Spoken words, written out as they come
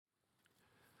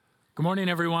Good morning,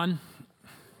 everyone.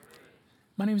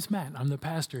 My name is Matt. I'm the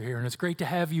pastor here, and it's great to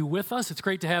have you with us. It's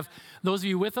great to have those of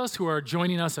you with us who are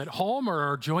joining us at home or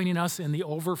are joining us in the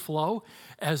overflow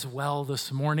as well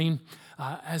this morning.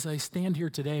 As I stand here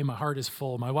today, my heart is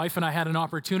full. My wife and I had an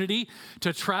opportunity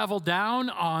to travel down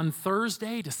on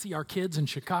Thursday to see our kids in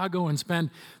Chicago and spend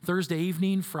Thursday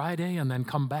evening, Friday, and then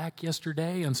come back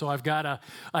yesterday. And so I've got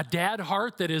a dad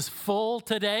heart that is full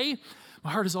today.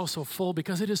 My heart is also full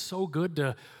because it is so good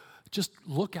to just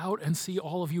look out and see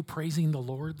all of you praising the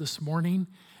Lord this morning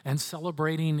and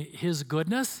celebrating His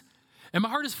goodness. And my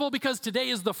heart is full because today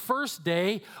is the first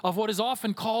day of what is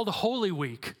often called Holy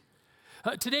Week.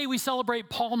 Today we celebrate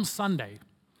Palm Sunday.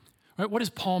 Right? What is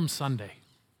Palm Sunday?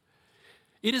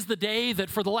 It is the day that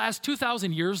for the last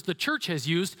 2,000 years the church has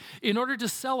used in order to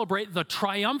celebrate the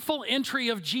triumphal entry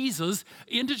of Jesus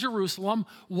into Jerusalem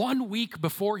 1 week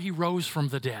before He rose from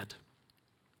the dead.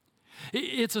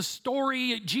 It's a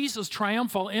story, Jesus'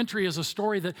 triumphal entry is a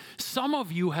story that some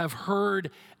of you have heard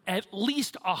at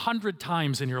least 100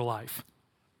 times in your life.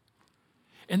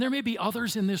 And there may be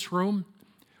others in this room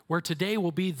where today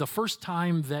will be the first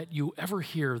time that you ever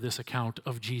hear this account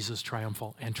of Jesus'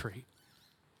 triumphal entry.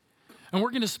 And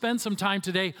we're going to spend some time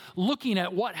today looking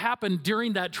at what happened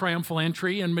during that triumphal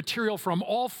entry and material from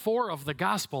all four of the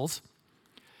Gospels,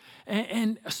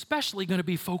 and especially going to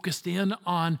be focused in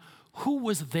on who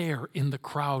was there in the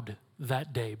crowd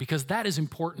that day, because that is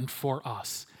important for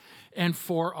us and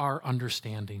for our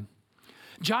understanding.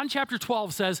 John chapter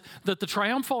 12 says that the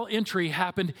triumphal entry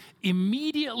happened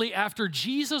immediately after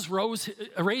Jesus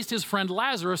raised his friend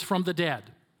Lazarus from the dead.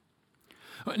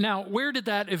 Now, where did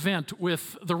that event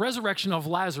with the resurrection of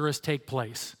Lazarus take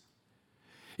place?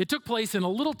 It took place in a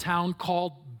little town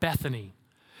called Bethany,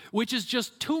 which is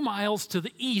just 2 miles to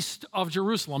the east of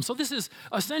Jerusalem. So this is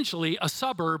essentially a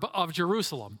suburb of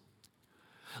Jerusalem.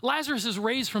 Lazarus is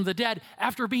raised from the dead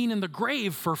after being in the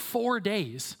grave for 4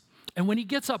 days. And when he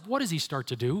gets up, what does he start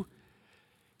to do?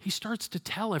 He starts to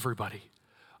tell everybody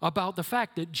about the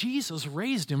fact that Jesus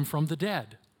raised him from the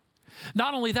dead.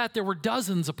 Not only that, there were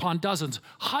dozens upon dozens,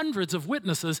 hundreds of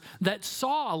witnesses that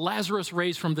saw Lazarus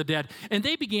raised from the dead, and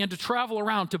they began to travel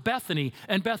around to Bethany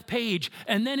and Bethpage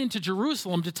and then into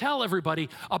Jerusalem to tell everybody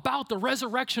about the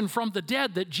resurrection from the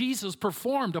dead that Jesus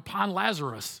performed upon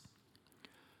Lazarus.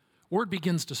 Word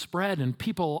begins to spread, and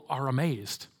people are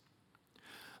amazed.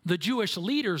 The Jewish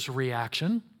leaders'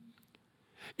 reaction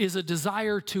is a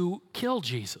desire to kill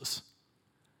Jesus,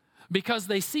 because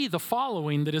they see the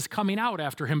following that is coming out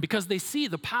after him, because they see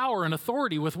the power and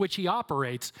authority with which he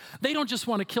operates. They don't just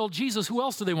want to kill Jesus. Who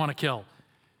else do they want to kill?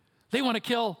 They want to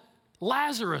kill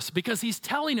Lazarus because he's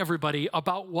telling everybody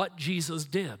about what Jesus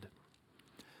did.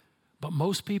 But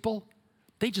most people,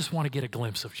 they just want to get a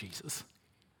glimpse of Jesus.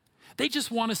 They just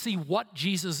want to see what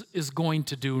Jesus is going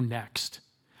to do next.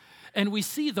 And we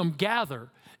see them gather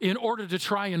in order to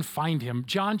try and find him.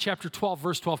 John chapter 12,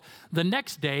 verse 12, the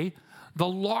next day, the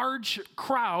large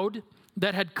crowd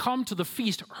that had come to the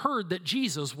feast heard that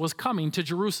Jesus was coming to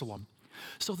Jerusalem.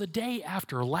 So the day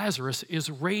after Lazarus is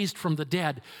raised from the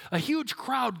dead, a huge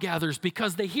crowd gathers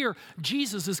because they hear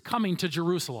Jesus is coming to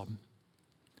Jerusalem.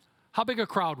 How big a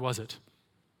crowd was it?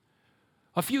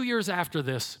 A few years after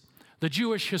this, the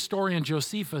Jewish historian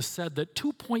Josephus said that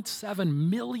 2.7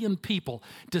 million people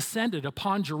descended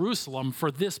upon Jerusalem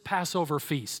for this Passover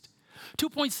feast.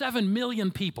 2.7 million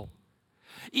people.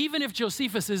 Even if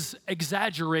Josephus is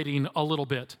exaggerating a little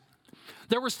bit,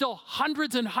 there were still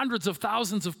hundreds and hundreds of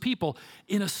thousands of people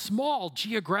in a small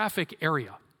geographic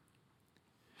area.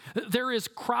 There is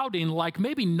crowding like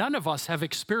maybe none of us have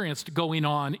experienced going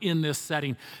on in this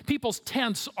setting. People's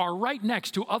tents are right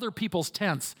next to other people's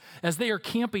tents as they are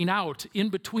camping out in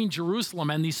between Jerusalem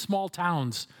and these small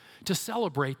towns to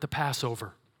celebrate the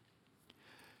Passover.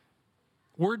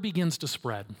 Word begins to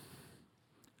spread.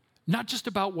 Not just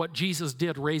about what Jesus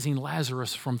did raising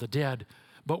Lazarus from the dead,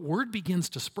 but word begins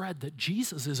to spread that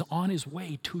Jesus is on his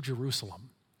way to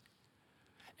Jerusalem.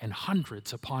 And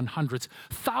hundreds upon hundreds,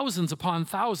 thousands upon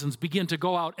thousands begin to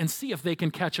go out and see if they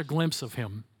can catch a glimpse of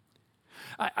him.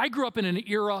 I grew up in an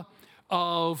era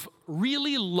of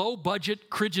really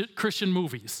low-budget Christian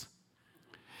movies.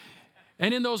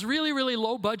 And in those really, really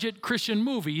low-budget Christian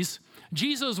movies,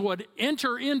 Jesus would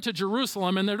enter into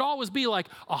Jerusalem, and there'd always be like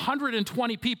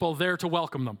 120 people there to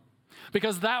welcome them,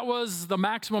 because that was the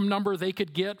maximum number they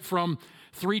could get from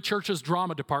 3 churches'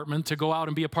 drama department to go out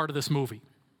and be a part of this movie.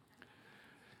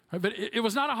 But it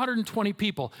was not 120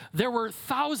 people. There were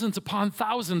thousands upon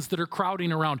thousands that are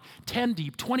crowding around, 10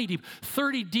 deep, 20 deep,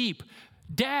 30 deep.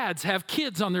 Dads have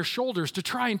kids on their shoulders to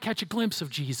try and catch a glimpse of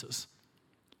Jesus.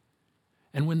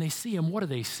 And when they see him, what do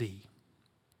they see?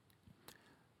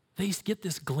 they get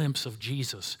this glimpse of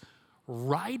Jesus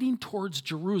riding towards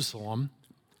Jerusalem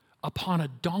upon a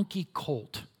donkey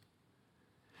colt.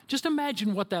 Just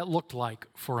imagine what that looked like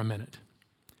for a minute.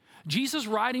 Jesus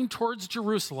riding towards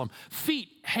Jerusalem, feet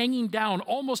hanging down,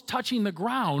 almost touching the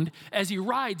ground as he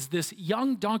rides this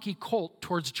young donkey colt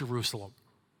towards Jerusalem.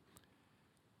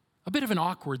 A bit of an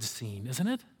awkward scene, isn't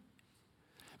it?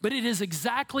 But it is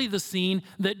exactly the scene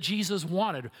that Jesus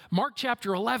wanted. Mark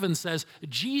chapter 11 says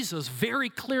Jesus very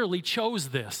clearly chose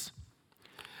this.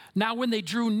 Now, when they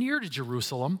drew near to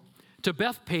Jerusalem, to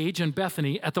Bethphage and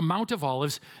Bethany at the Mount of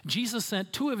Olives, Jesus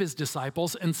sent 2 of his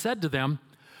disciples and said to them,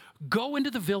 "Go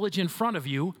into the village in front of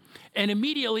you, and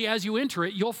immediately as you enter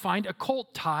it, you'll find a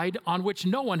colt tied on which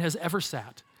no one has ever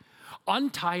sat.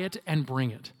 Untie it and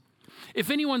bring it. If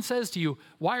anyone says to you,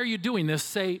 'Why are you doing this?'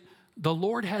 say, 'The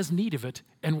Lord has need of it,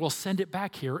 and will send it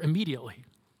back here immediately.'"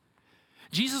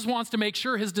 Jesus wants to make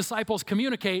sure his disciples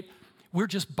communicate, we're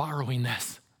just borrowing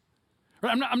this.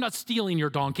 I'm not stealing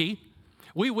your donkey.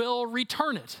 We will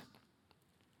return it.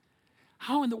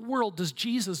 How in the world does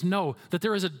Jesus know that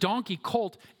there is a donkey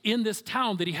colt in this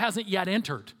town that he hasn't yet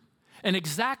entered and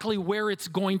exactly where it's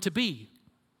going to be?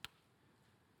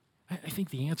 I think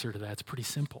the answer to that is pretty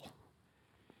simple.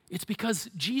 It's because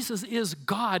Jesus is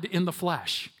God in the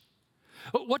flesh.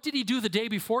 What did he do the day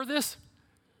before this?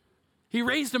 He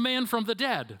raised a man from the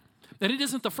dead. And it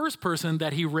isn't the first person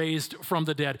that he raised from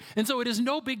the dead. And so it is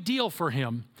no big deal for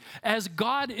him, as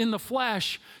God in the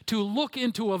flesh, to look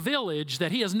into a village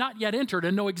that he has not yet entered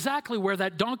and know exactly where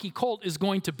that donkey colt is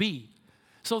going to be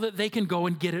so that they can go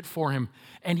and get it for him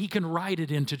and he can ride it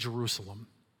into Jerusalem.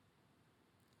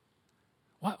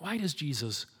 Why does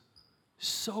Jesus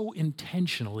so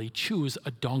intentionally choose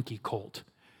a donkey colt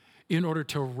in order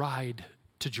to ride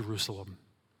to Jerusalem?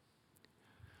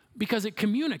 Because it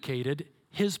communicated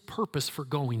his purpose for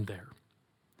going there.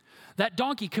 That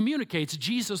donkey communicates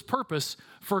Jesus' purpose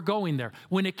for going there.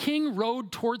 When a king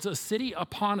rode towards a city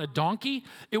upon a donkey,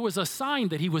 it was a sign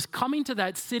that he was coming to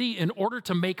that city in order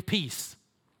to make peace.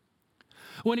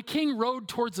 When a king rode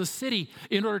towards a city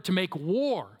in order to make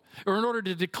war, or in order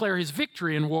to declare his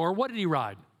victory in war, what did he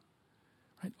ride?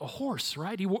 Right? A horse,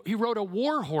 right? He rode a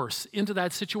war horse into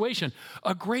that situation,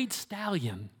 a great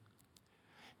stallion.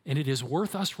 And it is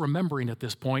worth us remembering at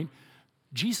this point,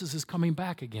 Jesus is coming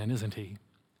back again, isn't he?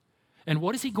 And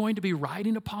what is he going to be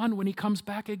riding upon when he comes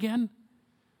back again?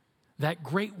 That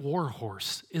great war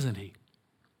horse, isn't he?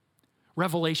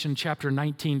 Revelation chapter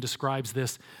 19 describes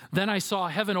this. "Then I saw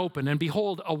heaven open, and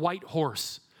behold, a white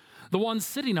horse. The one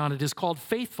sitting on it is called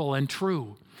Faithful and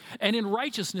True, and in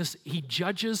righteousness he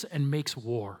judges and makes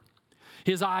war.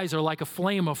 His eyes are like a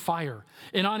flame of fire,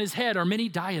 and on his head are many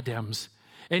diadems,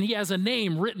 and he has a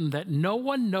name written that no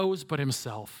one knows but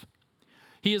himself.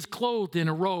 He is clothed in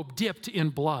a robe dipped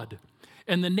in blood,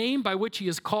 and the name by which he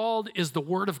is called is the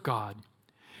Word of God.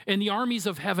 And the armies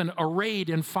of heaven, arrayed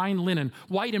in fine linen,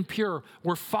 white and pure,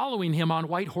 were following him on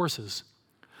white horses.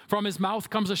 From his mouth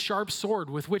comes a sharp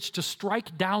sword with which to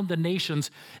strike down the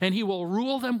nations, and he will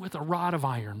rule them with a rod of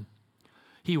iron.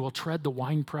 He will tread the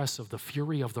winepress of the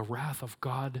fury of the wrath of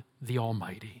God the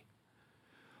Almighty.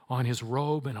 On his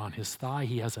robe and on his thigh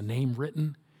he has a name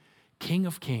written, King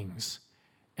of Kings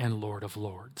and Lord of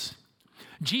Lords."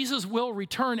 Jesus will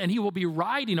return, and he will be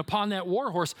riding upon that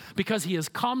war horse because he has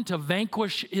come to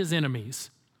vanquish his enemies.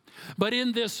 But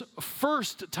in this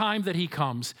first time that he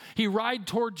comes, he rides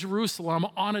toward Jerusalem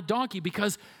on a donkey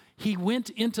because he went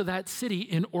into that city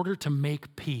in order to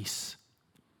make peace.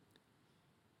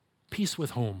 Peace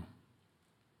with whom?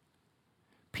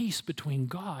 Peace between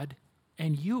God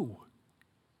and you.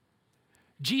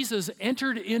 Jesus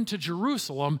entered into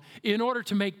Jerusalem in order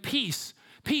to make peace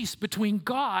between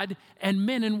God and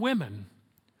men and women.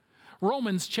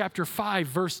 Romans chapter 5,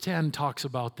 verse 10 talks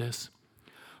about this.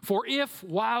 "For if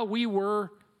while we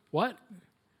were," what?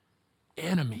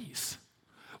 Enemies.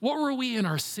 What were we in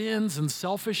our sins and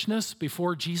selfishness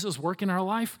before Jesus' work in our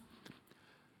life?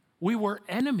 We were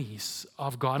enemies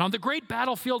of God. On the great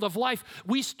battlefield of life,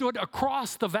 we stood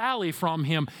across the valley from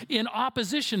him in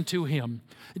opposition to him,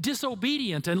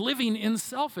 disobedient and living in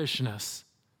selfishness.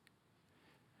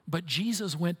 But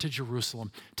Jesus went to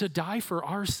Jerusalem to die for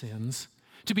our sins,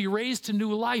 to be raised to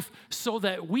new life so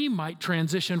that we might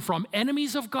transition from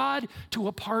enemies of God to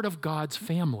a part of God's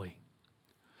family.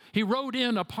 He rode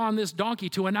in upon this donkey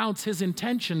to announce his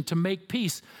intention to make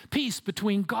peace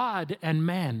between God and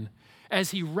man,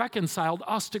 as he reconciled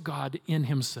us to God in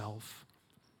himself.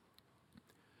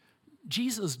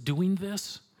 Jesus doing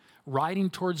this, riding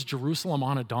towards Jerusalem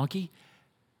on a donkey,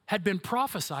 had been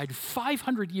prophesied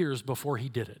 500 years before he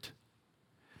did it.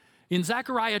 In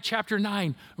Zechariah chapter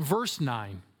 9, verse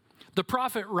 9, The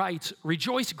prophet writes,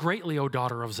 "Rejoice greatly, O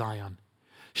daughter of Zion.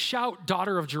 Shout,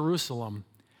 daughter of Jerusalem.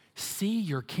 See,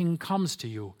 your king comes to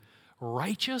you,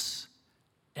 righteous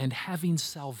and having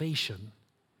salvation,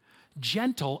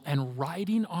 gentle and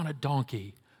riding on a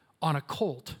donkey, on a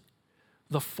colt,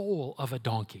 the foal of a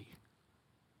donkey."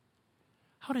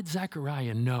 How did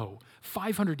Zechariah know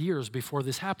 500 years before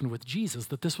this happened with Jesus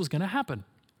that this was going to happen?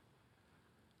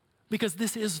 Because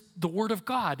this is the Word of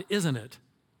God, isn't it?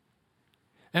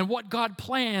 And what God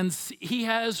plans, He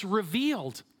has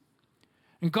revealed.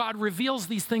 And God reveals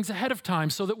these things ahead of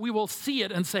time so that we will see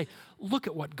it and say, look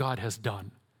at what God has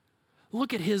done.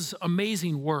 Look at His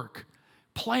amazing work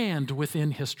planned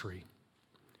within history.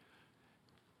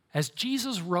 As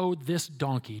Jesus rode this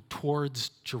donkey towards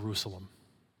Jerusalem,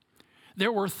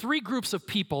 there were three groups of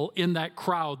people in that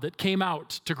crowd that came out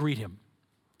to greet Him.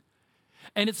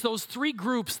 And it's those three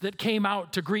groups that came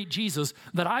out to greet Jesus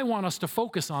that I want us to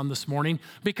focus on this morning,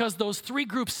 because those three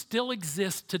groups still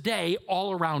exist today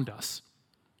all around us.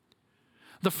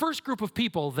 The first group of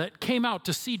people that came out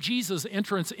to see Jesus'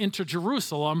 entrance into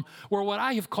Jerusalem were what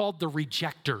I have called the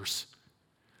rejectors.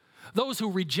 Those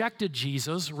who rejected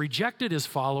Jesus, rejected His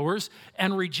followers,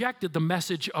 and rejected the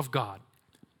message of God.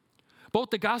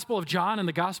 Both the Gospel of John and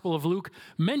the Gospel of Luke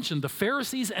mentioned the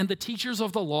Pharisees and the teachers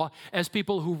of the law as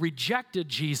people who rejected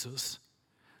Jesus.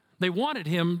 They wanted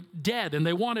Him dead, and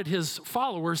they wanted His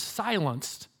followers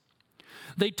silenced.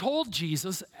 They told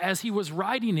Jesus as He was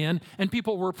riding in and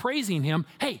people were praising Him,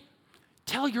 "Hey,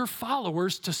 tell your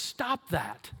followers to stop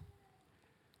that."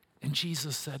 And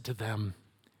Jesus said to them,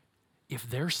 "If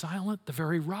they're silent, the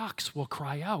very rocks will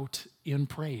cry out in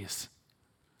praise."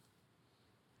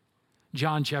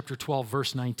 John chapter 12,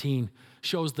 verse 19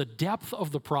 shows the depth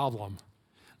of the problem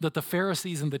that the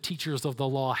Pharisees and the teachers of the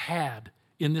law had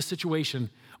in this situation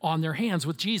on their hands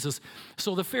with Jesus.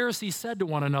 So the Pharisees said to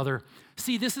one another,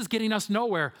 "See, this is getting us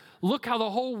nowhere. Look how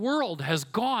the whole world has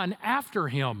gone after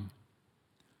Him.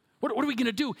 What are we going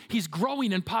to do? He's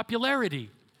growing in popularity.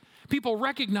 People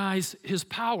recognize His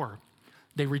power."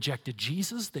 They rejected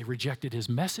Jesus. They rejected His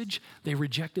message. They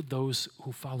rejected those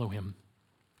who follow Him.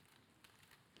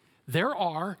 There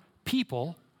are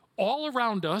people all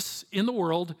around us in the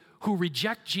world who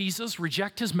reject Jesus,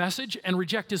 reject His message, and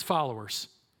reject His followers.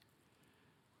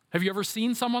 Have you ever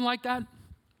seen someone like that?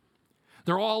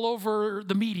 They're all over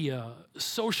the media,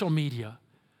 social media.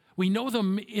 We know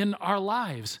them in our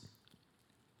lives.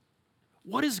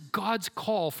 What is God's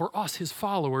call for us, His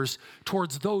followers,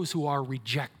 towards those who are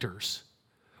rejectors?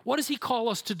 What does He call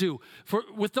us to do?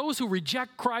 With those who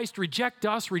reject Christ, reject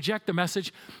us, reject the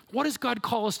message, what does God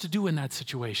call us to do in that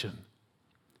situation?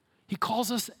 He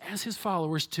calls us as His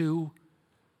followers to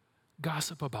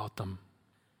gossip about them.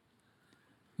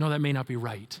 No, that may not be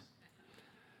right.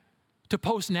 To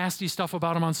post nasty stuff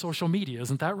about them on social media,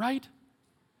 isn't that right?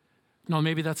 No,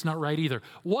 maybe that's not right either.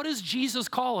 What does Jesus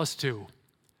call us to?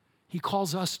 He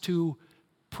calls us to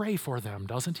pray for them,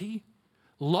 doesn't He?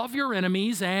 Love your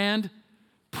enemies and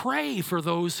pray for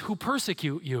those who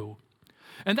persecute you.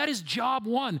 And that is job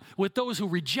one with those who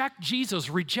reject Jesus,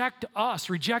 reject us,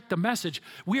 reject the message.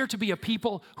 We are to be a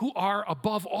people who are,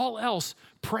 above all else,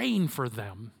 praying for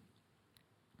them.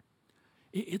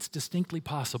 It's distinctly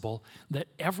possible that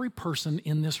every person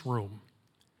in this room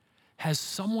has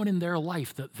someone in their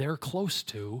life that they're close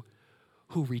to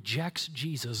who rejects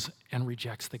Jesus and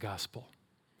rejects the gospel.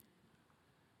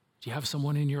 Do you have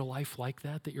someone in your life like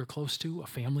that you're close to, a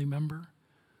family member?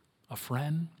 A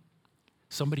friend,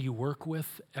 somebody you work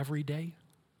with every day?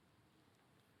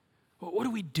 What do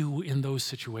we do in those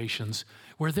situations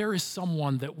where there is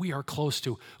someone that we are close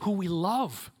to, who we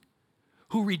love,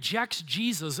 who rejects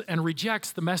Jesus and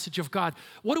rejects the message of God?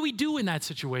 What do we do in that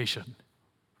situation?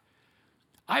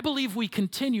 I believe we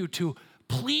continue to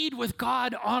plead with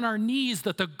God on our knees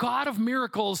that the God of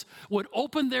miracles would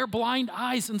open their blind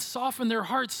eyes and soften their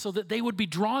hearts so that they would be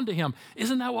drawn to Him.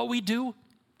 Isn't that what we do?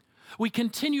 We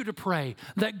continue to pray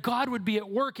that God would be at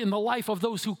work in the life of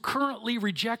those who currently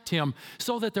reject Him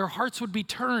so that their hearts would be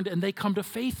turned and they come to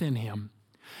faith in Him.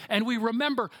 And we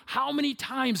remember how many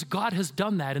times God has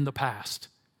done that in the past.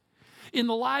 In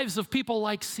the lives of people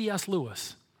like C.S.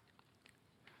 Lewis.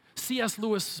 C.S.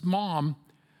 Lewis' mom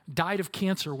died of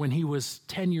cancer when he was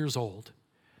 10 years old,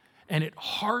 and it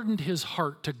hardened his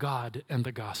heart to God and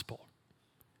the gospel.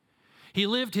 He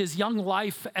lived his young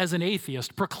life as an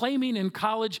atheist, proclaiming in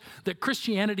college that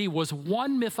Christianity was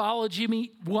one mythology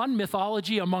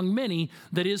among many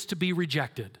that is to be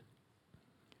rejected.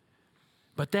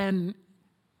 But then,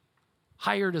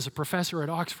 hired as a professor at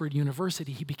Oxford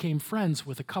University, he became friends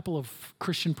with a couple of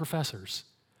Christian professors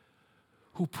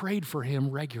who prayed for him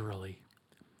regularly,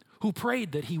 who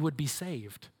prayed that he would be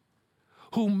saved.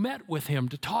 who met with him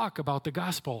to talk about the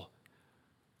gospel.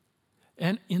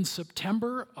 And in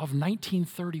September of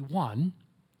 1931,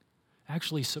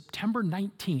 actually September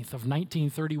 19th of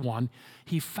 1931,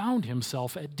 he found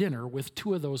himself at dinner with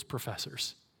two of those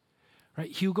professors,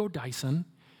 right? Hugo Dyson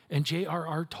and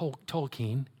J.R.R.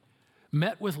 Tolkien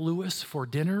met with Lewis for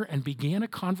dinner and began a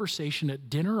conversation at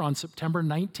dinner on September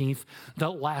 19th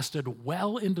that lasted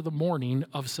well into the morning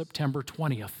of September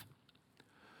 20th.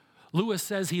 Lewis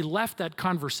says he left that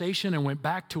conversation and went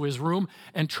back to his room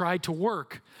and tried to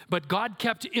work, but God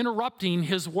kept interrupting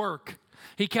his work.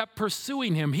 He kept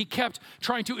pursuing him. He kept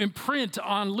trying to imprint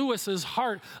on Lewis's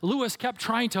heart. Lewis kept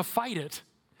trying to fight it.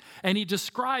 And he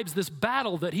describes this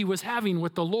battle that he was having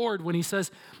with the Lord when he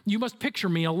says, "You must picture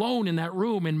me alone in that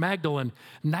room in Magdalen,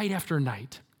 night after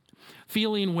night,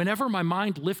 feeling whenever my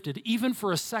mind lifted, even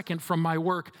for a second from my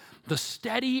work, the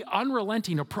steady,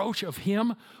 unrelenting approach of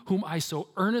him whom I so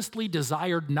earnestly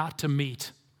desired not to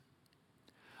meet.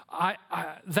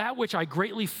 That which I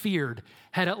greatly feared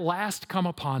had at last come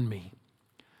upon me.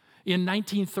 In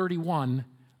 1931,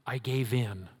 I gave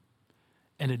in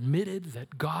and admitted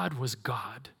that God was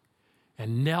God,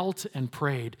 and knelt and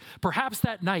prayed. Perhaps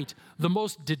that night, the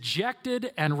most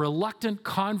dejected and reluctant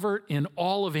convert in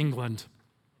all of England.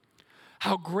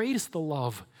 How great is the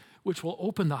love which will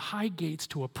open the high gates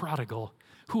to a prodigal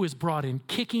who is brought in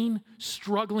kicking,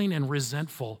 struggling, and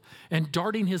resentful, and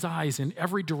darting his eyes in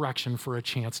every direction for a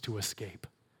chance to escape.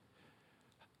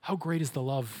 How great is the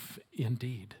love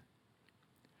indeed."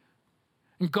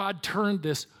 And God turned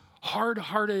this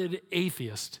hard-hearted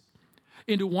atheist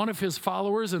into one of his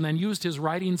followers and then used his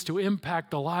writings to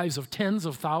impact the lives of tens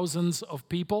of thousands of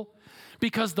people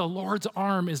because the Lord's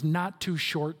arm is not too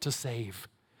short to save.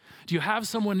 Do you have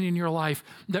someone in your life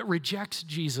that rejects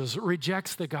Jesus,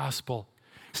 rejects the gospel?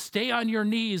 Stay on your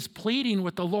knees pleading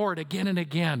with the Lord again and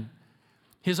again.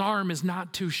 His arm is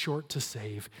not too short to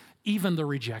save, even the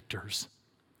rejectors.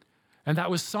 And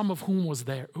that was some of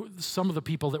the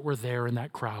people that were there in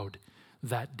that crowd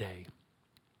that day.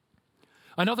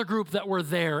 Another group that were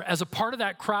there as a part of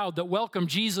that crowd that welcomed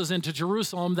Jesus into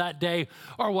Jerusalem that day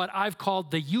are what I've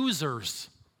called the users.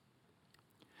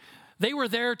 They were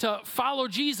there to follow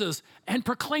Jesus and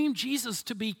proclaim Jesus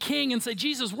to be king and say,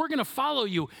 "Jesus, we're going to follow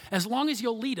you as long as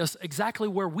you'll lead us exactly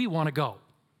where we want to go.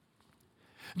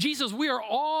 Jesus, we are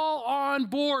all on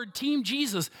board, Team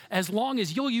Jesus, as long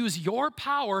as you'll use your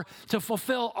power to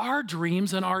fulfill our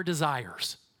dreams and our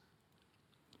desires,"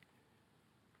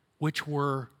 which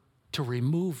were to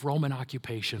remove Roman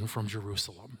occupation from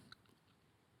Jerusalem.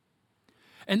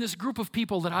 And this group of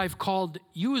people that I've called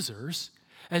users,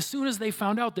 as soon as they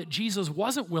found out that Jesus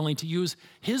wasn't willing to use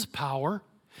his power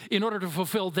in order to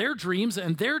fulfill their dreams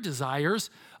and their desires,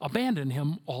 abandoned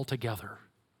him altogether.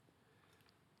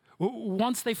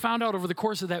 Once they found out over the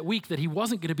course of that week that he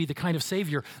wasn't going to be the kind of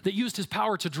Savior that used his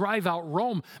power to drive out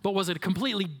Rome, but was a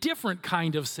completely different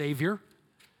kind of Savior,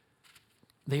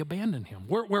 they abandoned him.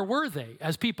 Where were they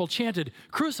as people chanted,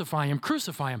 "Crucify him,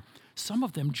 crucify him"? Some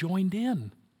of them joined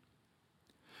in.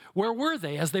 Where were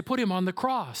they as they put him on the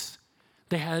cross?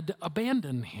 They had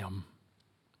abandoned him.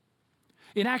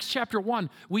 In Acts chapter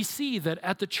 1, we see that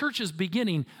at the church's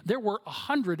beginning, there were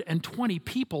 120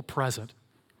 people present.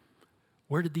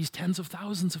 Where did these tens of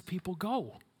thousands of people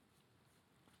go?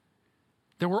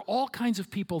 There were all kinds of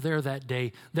people there that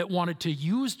day that wanted to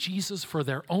use Jesus for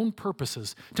their own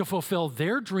purposes, to fulfill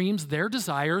their dreams, their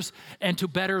desires, and to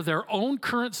better their own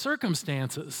current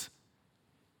circumstances.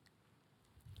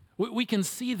 We can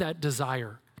see that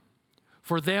desire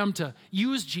for them to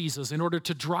use Jesus in order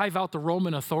to drive out the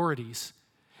Roman authorities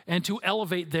and to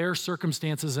elevate their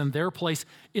circumstances and their place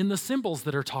in the symbols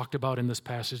that are talked about in this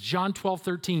passage. John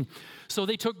 12:13. So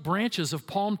they took branches of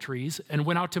palm trees and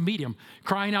went out to meet him,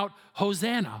 crying out,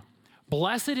 "Hosanna!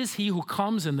 Blessed is he who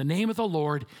comes in the name of the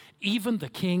Lord, even the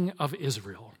King of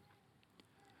Israel."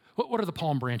 What are the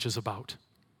palm branches about?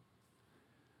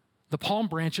 The palm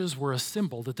branches were a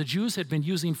symbol that the Jews had been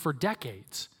using for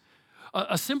decades,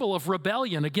 a symbol of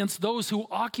rebellion against those who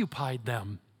occupied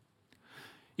them.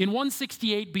 In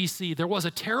 168 BC, there was a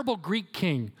terrible Greek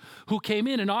king who came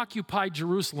in and occupied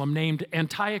Jerusalem named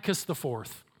Antiochus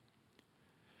IV.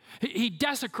 He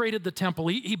desecrated the temple.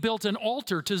 He built an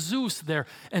altar to Zeus there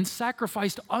and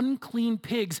sacrificed unclean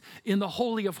pigs in the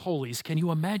Holy of Holies. Can you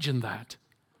imagine that?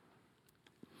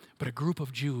 But a group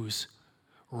of Jews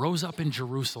rose up in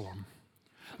Jerusalem,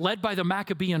 led by the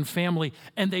Maccabean family,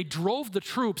 and they drove the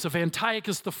troops of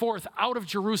Antiochus IV out of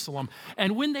Jerusalem.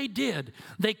 And when they did,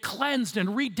 they cleansed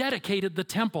and rededicated the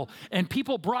temple, and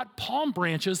people brought palm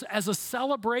branches as a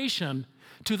celebration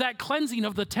to that cleansing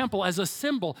of the temple as a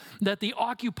symbol that the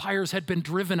occupiers had been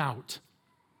driven out.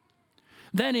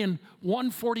 Then in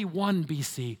 141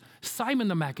 BC, Simon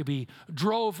the Maccabee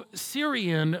drove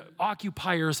Syrian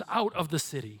occupiers out of the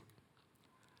city.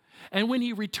 And when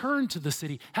he returned to the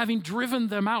city, having driven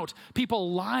them out,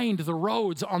 people lined the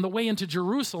roads on the way into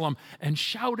Jerusalem and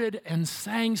shouted and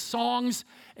sang songs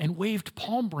and waved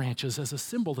palm branches as a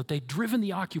symbol that they'd driven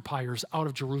the occupiers out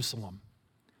of Jerusalem.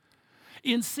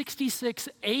 In 66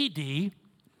 AD,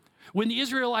 when the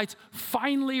Israelites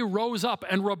finally rose up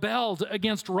and rebelled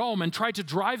against Rome and tried to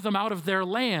drive them out of their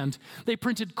land, they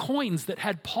printed coins that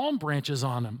had palm branches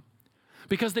on them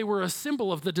because they were a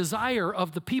symbol of the desire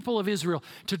of the people of Israel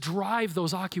to drive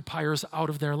those occupiers out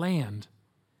of their land.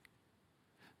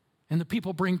 And the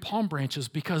people bring palm branches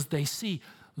because they see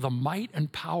the might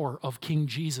and power of King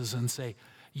Jesus and say,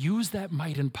 use that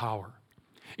might and power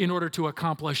in order to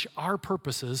accomplish our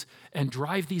purposes and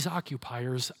drive these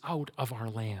occupiers out of our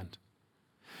land.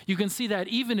 You can see that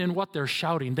even in what they're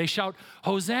shouting. They shout,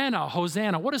 Hosanna,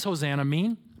 Hosanna. What does Hosanna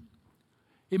mean?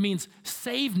 It means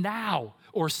save now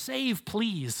or save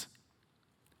please.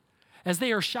 As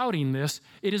they are shouting this,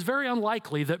 it is very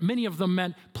unlikely that many of them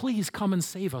meant, please come and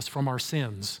save us from our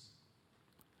sins.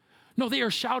 No, they are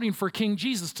shouting for King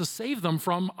Jesus to save them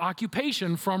from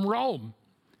occupation from Rome.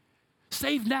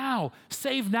 Save now,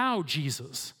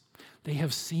 Jesus. They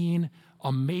have seen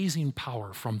amazing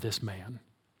power from this man.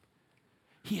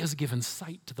 He has given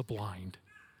sight to the blind.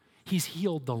 He's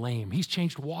healed the lame. He's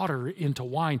changed water into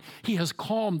wine. He has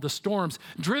calmed the storms,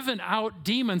 driven out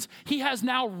demons. He has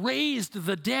now raised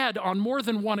the dead on more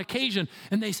than one occasion.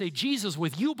 And they say, Jesus,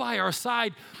 with you by our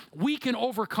side, we can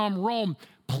overcome Rome.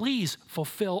 Please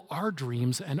fulfill our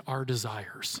dreams and our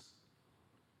desires.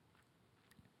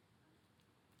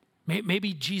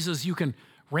 Maybe, Jesus, you can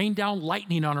rain down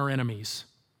lightning on our enemies.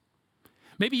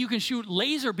 Maybe you can shoot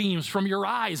laser beams from your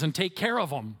eyes and take care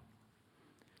of them.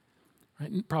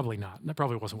 Right? Probably not. That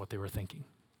probably wasn't what they were thinking.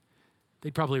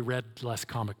 They'd probably read less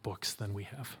comic books than we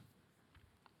have.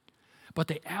 But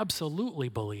they absolutely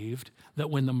believed that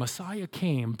when the Messiah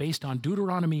came, based on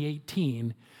Deuteronomy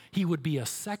 18, he would be a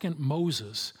second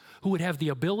Moses who would have the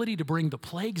ability to bring the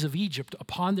plagues of Egypt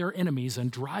upon their enemies and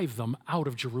drive them out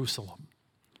of Jerusalem.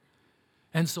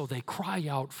 And so they cry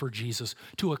out for Jesus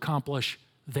to accomplish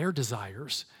their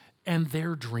desires and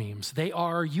their dreams. They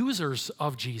are users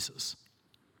of Jesus.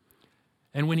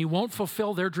 And when he won't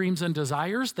fulfill their dreams and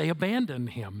desires, they abandon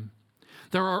him.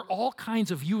 There are all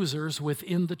kinds of users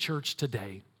within the church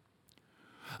today.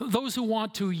 Those who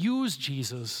want to use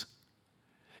Jesus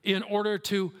in order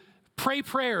to pray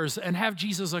prayers and have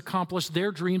Jesus accomplish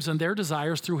their dreams and their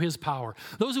desires through his power.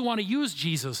 Those who want to use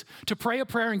Jesus to pray a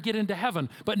prayer and get into heaven,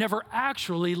 but never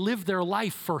actually live their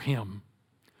life for him.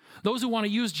 Those who want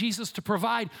to use Jesus to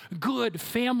provide good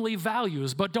family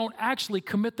values, but don't actually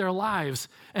commit their lives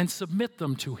and submit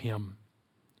them to him.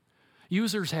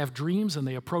 Users have dreams and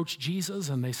they approach Jesus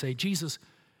and they say, Jesus,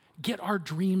 get our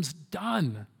dreams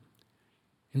done.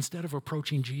 Instead of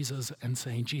approaching Jesus and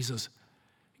saying, Jesus,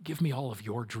 give me all of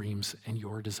your dreams and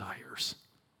your desires.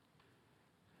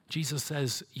 Jesus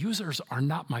says, users are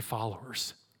not my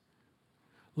followers.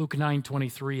 Luke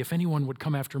 9:23, if anyone would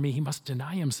come after me, he must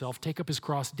deny himself, take up his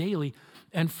cross daily,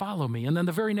 and follow me. And then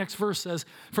the very next verse says,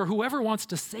 for whoever wants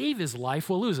to save his life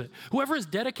will lose it. Whoever is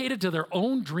dedicated to their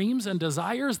own dreams and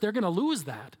desires, they're going to lose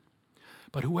that.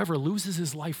 But whoever loses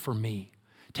his life for me,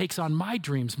 takes on my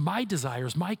dreams, my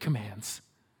desires, my commands,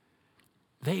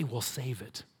 they will save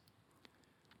it.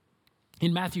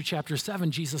 In Matthew chapter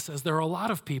 7, Jesus says there are a lot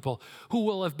of people who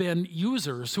will have been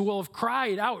users, who will have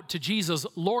cried out to Jesus,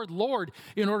 Lord, Lord,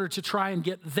 in order to try and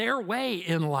get their way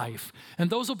in life. And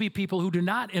those will be people who do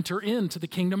not enter into the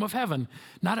kingdom of heaven.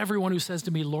 Not everyone who says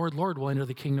to me, Lord, Lord, will enter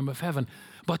the kingdom of heaven,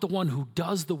 but the one who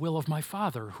does the will of my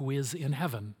Father who is in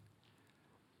heaven.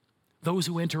 Those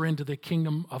who enter into the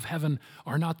kingdom of heaven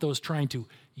are not those trying to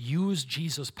use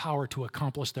Jesus' power to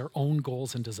accomplish their own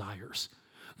goals and desires.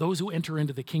 Those who enter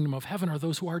into the kingdom of heaven are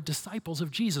those who are disciples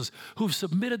of Jesus, who've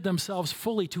submitted themselves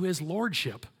fully to his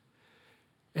lordship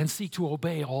and seek to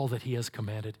obey all that he has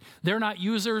commanded. They're not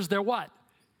users, they're what?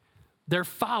 They're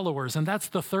followers, and that's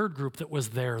the third group that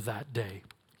was there that day.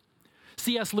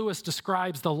 C.S. Lewis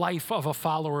describes the life of a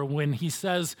follower when he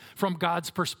says, from God's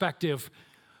perspective,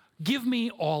 give me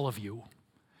all of you.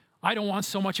 I don't want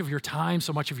so much of your time,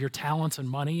 so much of your talents and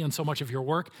money, and so much of your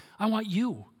work. I want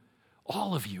you,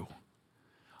 all of you.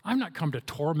 I'm not come to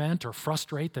torment or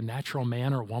frustrate the natural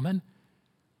man or woman,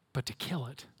 but to kill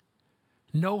it.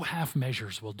 No half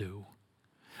measures will do.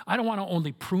 I don't want to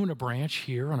only prune a branch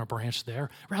here and a branch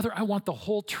there. Rather, I want the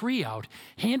whole tree out.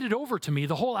 Hand it over to me,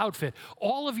 the whole outfit,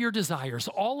 all of your desires,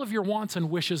 all of your wants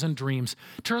and wishes and dreams.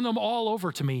 Turn them all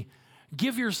over to me.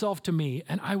 Give yourself to me,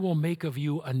 and I will make of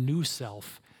you a new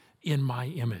self in my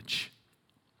image.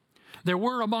 There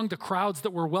were among the crowds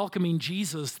that were welcoming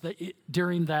Jesus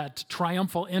during that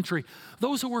triumphal entry,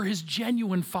 those who were his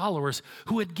genuine followers,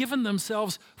 who had given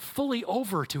themselves fully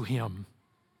over to him.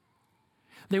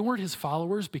 They weren't his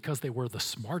followers because they were the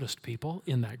smartest people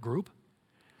in that group.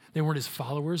 They weren't his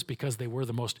followers because they were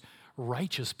the most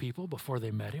righteous people before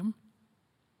they met him.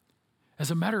 As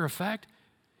a matter of fact,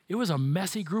 it was a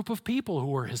messy group of people who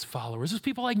were his followers. It was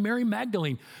people like Mary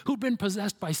Magdalene, who'd been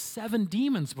possessed by 7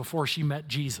 demons before she met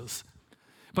Jesus.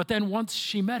 But then once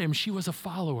she met him, she was a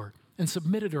follower and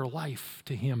submitted her life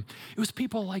to him. It was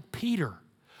people like Peter,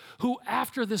 who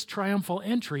after this triumphal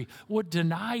entry would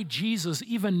deny Jesus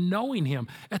even knowing him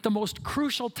at the most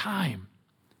crucial time,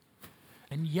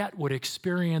 and yet would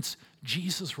experience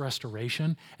Jesus'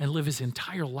 restoration and live his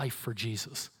entire life for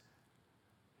Jesus,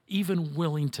 even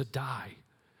willing to die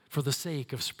for the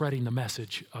sake of spreading the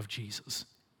message of Jesus.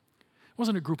 It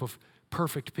wasn't a group of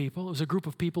perfect people. It was a group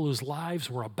of people whose lives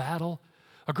were a battle,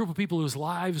 a group of people whose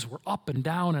lives were up and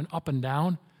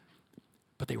down,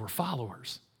 but they were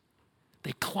followers.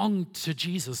 They clung to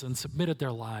Jesus and submitted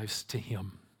their lives to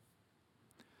him.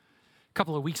 A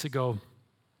couple of weeks ago,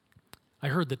 I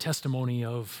heard the testimony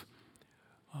of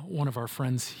one of our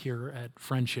friends here at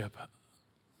Friendship,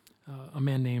 a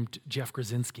man named Jeff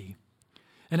Krasinski.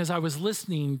 And as I was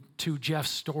listening to Jeff's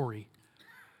story,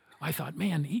 I thought,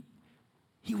 man,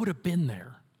 he would have been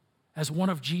there as one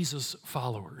of Jesus'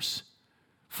 followers,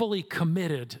 fully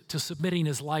committed to submitting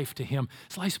his life to him.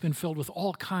 His life's been filled with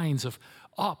all kinds of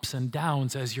ups and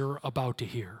downs, as you're about to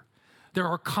hear. There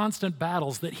are constant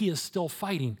battles that he is still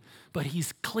fighting, but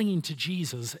he's clinging to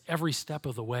Jesus every step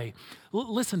of the way.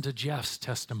 Listen to Jeff's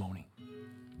testimony.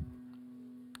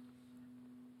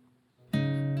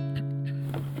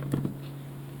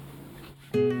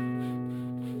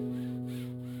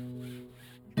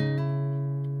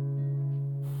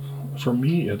 For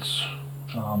me, it's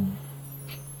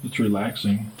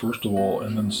relaxing, first of all,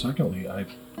 and then secondly, I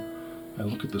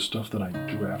look at the stuff that I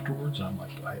do afterwards, and I'm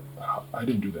like, I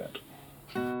didn't do that.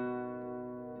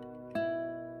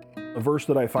 A verse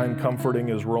that I find comforting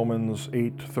is Romans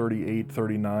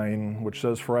 8:38-39, which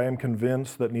says, "For I am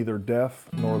convinced that neither death,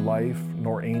 nor life,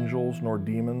 nor angels, nor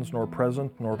demons, nor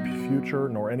present, nor future,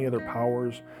 nor any other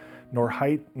powers, nor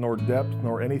height, nor depth,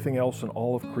 nor anything else in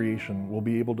all of creation will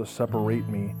be able to separate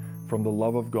me from the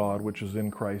love of God which is in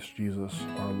Christ Jesus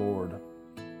our Lord."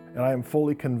 And I am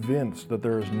fully convinced that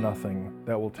there is nothing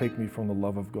that will take me from the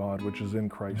love of God which is in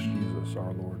Christ Jesus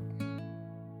our Lord.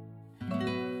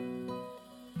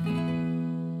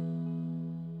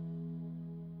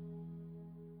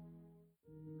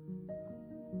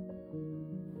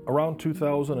 Around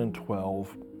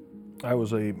 2012, I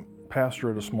was a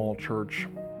pastor at a small church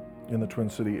in the Twin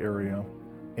City area,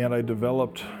 and I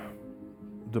developed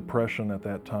depression at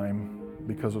that time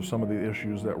because of some of the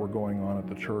issues that were going on at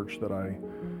the church that I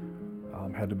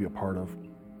had to be a part of.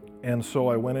 And so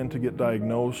I went in to get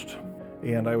diagnosed,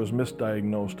 and I was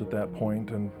misdiagnosed at that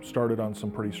point and started on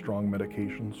some pretty strong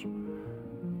medications.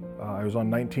 I was on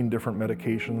 19 different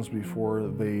medications before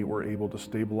they were able to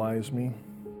stabilize me.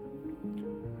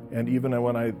 And even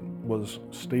when I was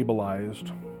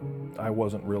stabilized, I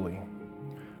wasn't really.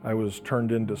 I was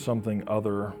turned into something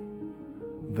other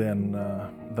than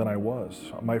I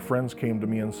was. My friends came to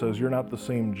me and says, "You're not the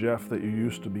same Jeff that you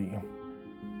used to be.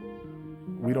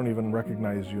 We don't even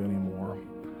recognize you anymore."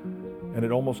 And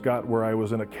it almost got where I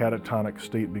was in a catatonic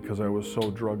state because I was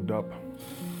so drugged up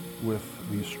with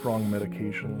these strong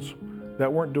medications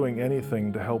that weren't doing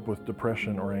anything to help with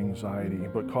depression or anxiety,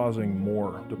 but causing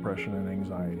more depression and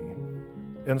anxiety.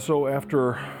 And so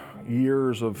after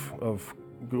years of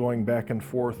going back and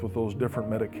forth with those different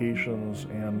medications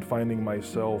and finding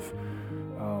myself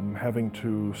having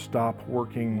to stop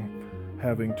working,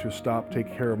 having to stop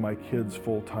taking care of my kids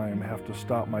full time, have to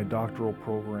stop my doctoral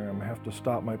program, have to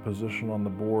stop my position on the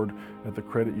board at the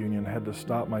credit union, had to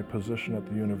stop my position at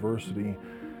the university,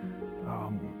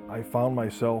 I found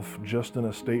myself just in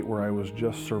a state where I was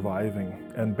just surviving,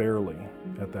 and barely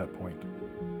at that point.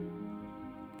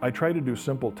 I tried to do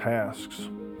simple tasks,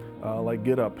 like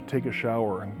get up, take a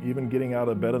shower. Even getting out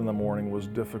of bed in the morning was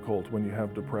difficult when you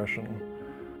have depression.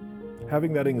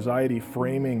 Having that anxiety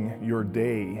framing your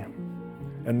day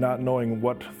and not knowing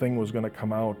what thing was going to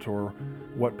come out or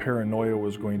what paranoia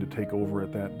was going to take over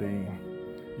at that day.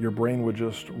 Your brain would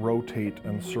just rotate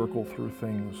and circle through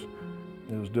things.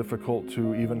 It was difficult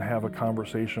to even have a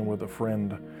conversation with a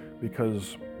friend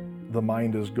because the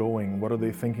mind is going. What are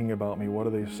they thinking about me? What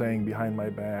are they saying behind my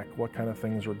back? What kind of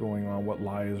things are going on? What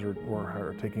lies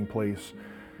are taking place?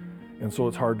 And so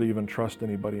it's hard to even trust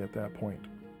anybody at that point.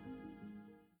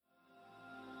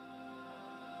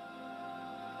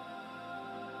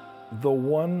 The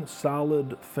one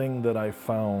solid thing that I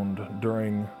found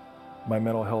during my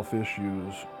mental health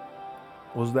issues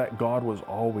was that God was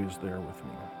always there with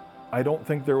me. I don't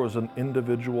think there was an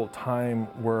individual time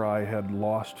where I had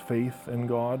lost faith in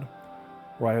God,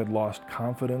 where I had lost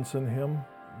confidence in Him.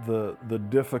 The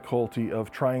difficulty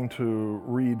of trying to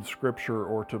read Scripture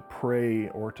or to pray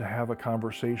or to have a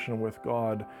conversation with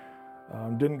God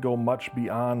didn't go much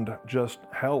beyond just,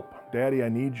 help, Daddy, I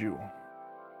need you.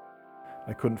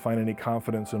 I couldn't find any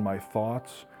confidence in my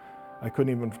thoughts. I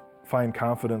couldn't even find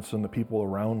confidence in the people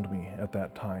around me at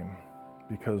that time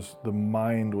because the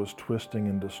mind was twisting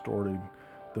and distorting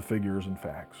the figures and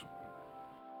facts.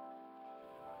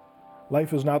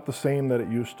 Life is not the same that it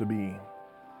used to be.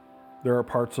 There are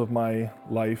parts of my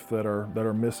life that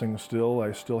are missing still.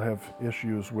 I still have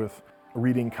issues with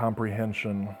reading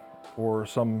comprehension or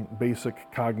some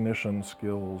basic cognition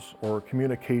skills or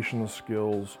communication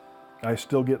skills. I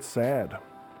still get sad.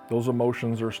 Those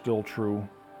emotions are still true.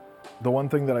 The one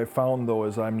thing that I found, though,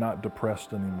 is I'm not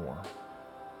depressed anymore.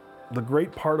 The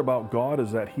great part about God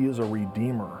is that He is a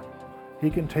redeemer. He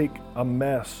can take a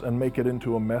mess and make it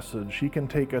into a message. He can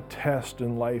take a test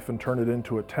in life and turn it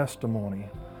into a testimony.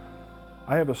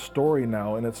 I have a story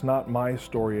now, and it's not my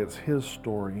story, it's His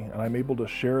story, and I'm able to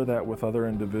share that with other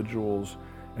individuals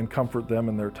and comfort them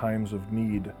in their times of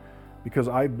need. Because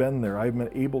I've been there, I've been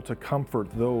able to comfort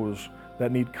those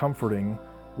that need comforting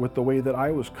with the way that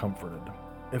I was comforted.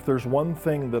 If there's one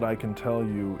thing that I can tell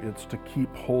you, it's to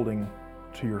keep holding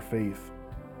to your faith,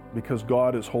 because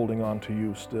God is holding on to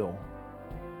you still.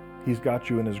 He's got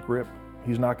you in His grip.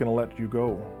 He's not going to let you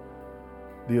go.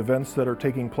 The events that are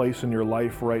taking place in your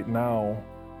life right now,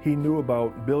 He knew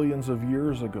about billions of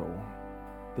years ago.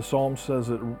 The Psalm says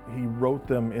that He wrote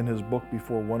them in His book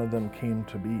before one of them came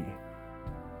to be.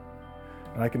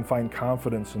 And I can find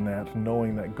confidence in that,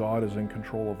 knowing that God is in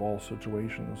control of all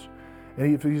situations.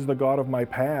 And if He's the God of my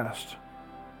past,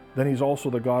 then He's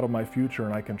also the God of my future,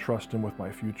 and I can trust Him with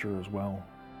my future as well.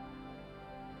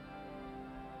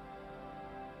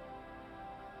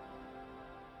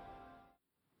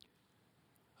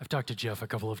 I've talked to Jeff a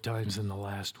couple of times in the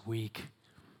last week,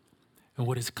 and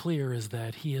what is clear is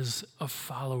that he is a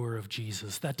follower of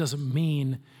Jesus. That doesn't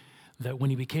mean that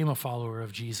when he became a follower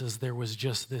of Jesus, there was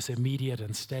just this immediate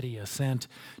and steady ascent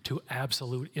to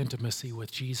absolute intimacy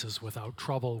with Jesus without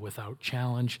trouble, without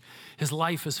challenge. His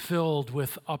life is filled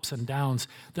with ups and downs.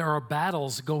 There are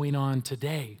battles going on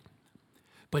today,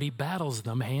 but he battles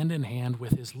them hand in hand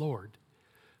with his Lord,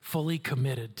 fully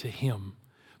committed to Him,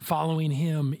 following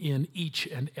Him in each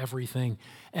and everything.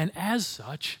 And as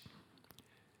such,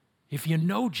 if you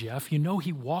know Jeff, you know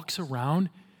he walks around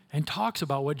and talks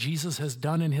about what Jesus has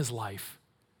done in his life.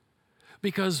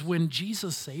 Because when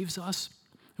Jesus saves us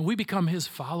and we become His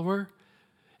follower,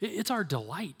 it's our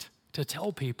delight to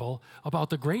tell people about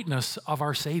the greatness of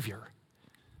our Savior.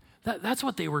 That's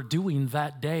what they were doing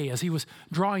that day. As He was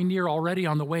drawing near already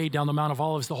on the way down the Mount of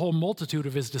Olives, the whole multitude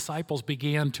of His disciples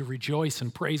began to rejoice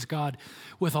and praise God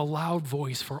with a loud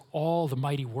voice for all the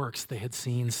mighty works they had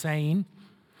seen, saying,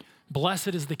 "Blessed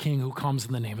is the King who comes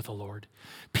in the name of the Lord.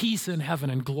 Peace in heaven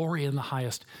and glory in the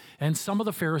highest." And some of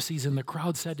the Pharisees in the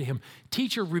crowd said to Him,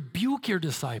 "Teacher, rebuke your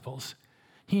disciples."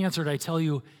 He answered, "I tell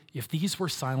you, if these were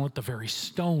silent, the very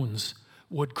stones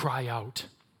would cry out."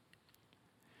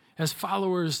 As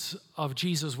followers of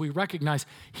Jesus, we recognize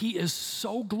He is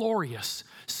so glorious,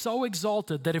 so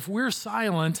exalted, that if we're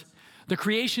silent, the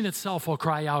creation itself will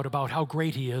cry out about how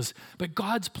great He is. But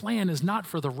God's plan is not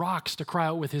for the rocks to cry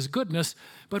out with His goodness,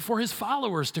 but for His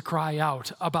followers to cry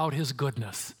out about His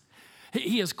goodness.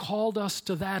 He has called us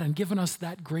to that and given us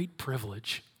that great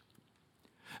privilege.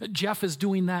 Jeff is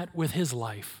doing that with his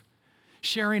life,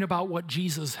 sharing about what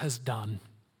Jesus has done.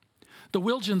 The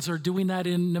Wilgens are doing that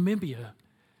in Namibia,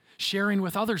 sharing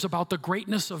with others about the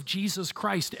greatness of Jesus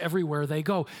Christ everywhere they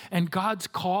go. And God's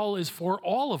call is for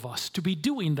all of us to be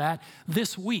doing that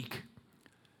this week.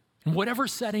 In whatever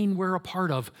setting we're a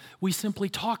part of, we simply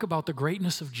talk about the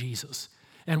greatness of Jesus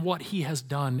and what He has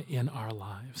done in our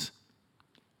lives.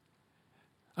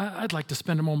 I'd like to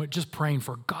spend a moment just praying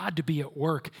for God to be at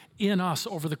work in us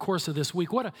over the course of this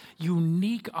week. What a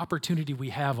unique opportunity we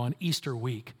have on Easter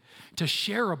week to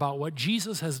share about what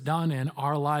Jesus has done in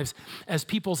our lives as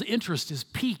people's interest is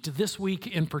piqued this week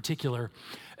in particular.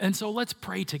 And so let's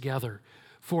pray together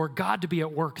for God to be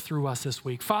at work through us this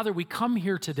week. Father, we come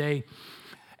here today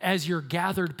as your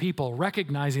gathered people,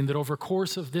 recognizing that over the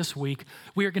course of this week,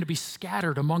 we are going to be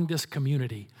scattered among this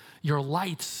community, your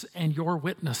lights and your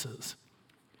witnesses.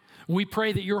 We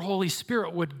pray that your Holy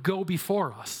Spirit would go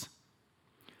before us,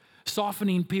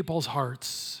 softening people's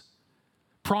hearts,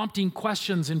 prompting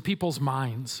questions in people's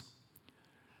minds.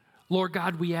 Lord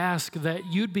God, we ask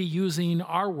that you'd be using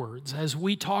our words as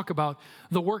we talk about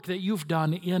the work that you've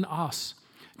done in us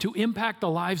to impact the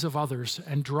lives of others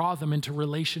and draw them into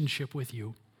relationship with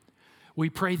you. We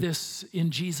pray this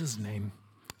in Jesus' name.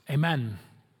 Amen.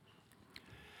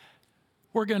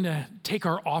 We're going to take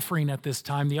our offering at this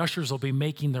time. The ushers will be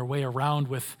making their way around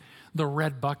with the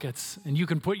red buckets, and you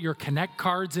can put your Connect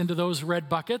cards into those red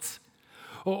buckets.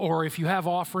 Or if you have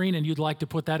offering and you'd like to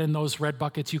put that in those red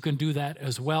buckets, you can do that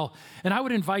as well. And I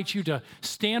would invite you to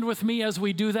stand with me as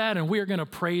we do that, and we are going to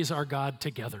praise our God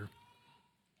together.